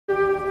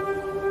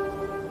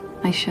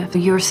Aisha,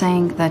 you're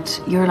saying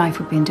that your life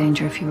would be in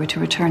danger if you were to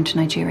return to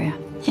Nigeria?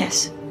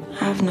 Yes,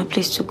 I have no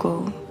place to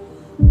go.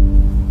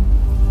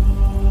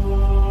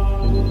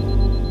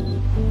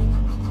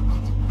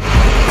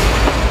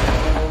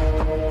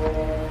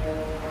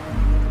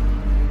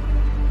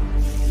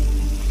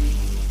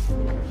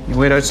 You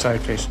wait outside,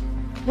 please.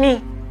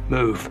 Me?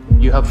 Move.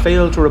 You have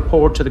failed to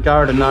report to the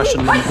Guard of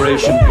National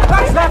Immigration.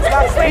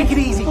 Lads, take it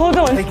easy. Hold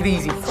on. Take it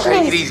easy.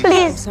 Take it easy.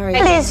 Please, Sorry.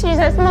 please, she's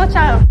a small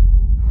child.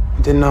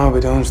 I didn't know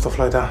about doing stuff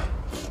like that.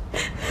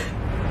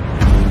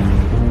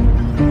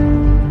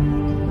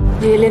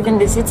 Do you live in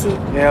the city?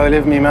 Yeah, I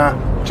live with me,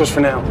 man. Just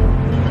for now.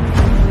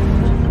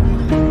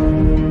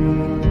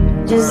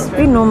 Just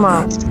be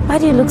normal. Why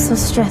do you look so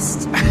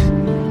stressed?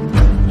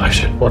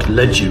 Aisha, what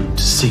led you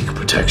to seek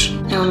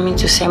protection? You want me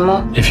to say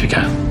more? If you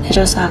can. I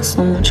just ask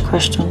so much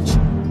questions.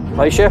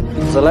 Aisha,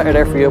 there's a letter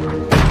there for you.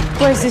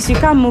 What is this? You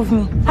can't move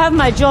me. I have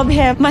my job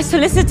here. My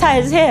solicitor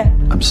is here.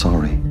 I'm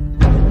sorry.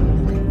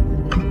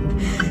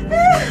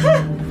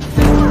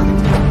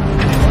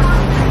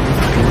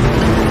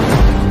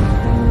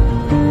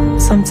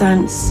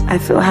 Sometimes I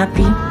feel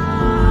happy,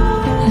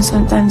 and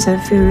sometimes I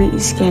feel really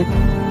scared.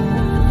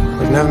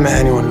 I've never met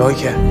anyone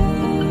like you.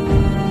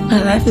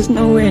 My life is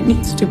not where it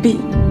needs to be.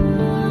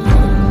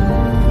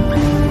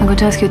 I'm going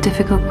to ask you a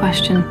difficult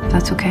question, if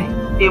that's okay.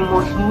 They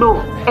must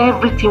know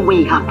everything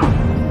will happen.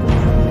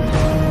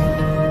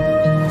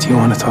 Do you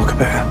want to talk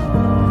about it?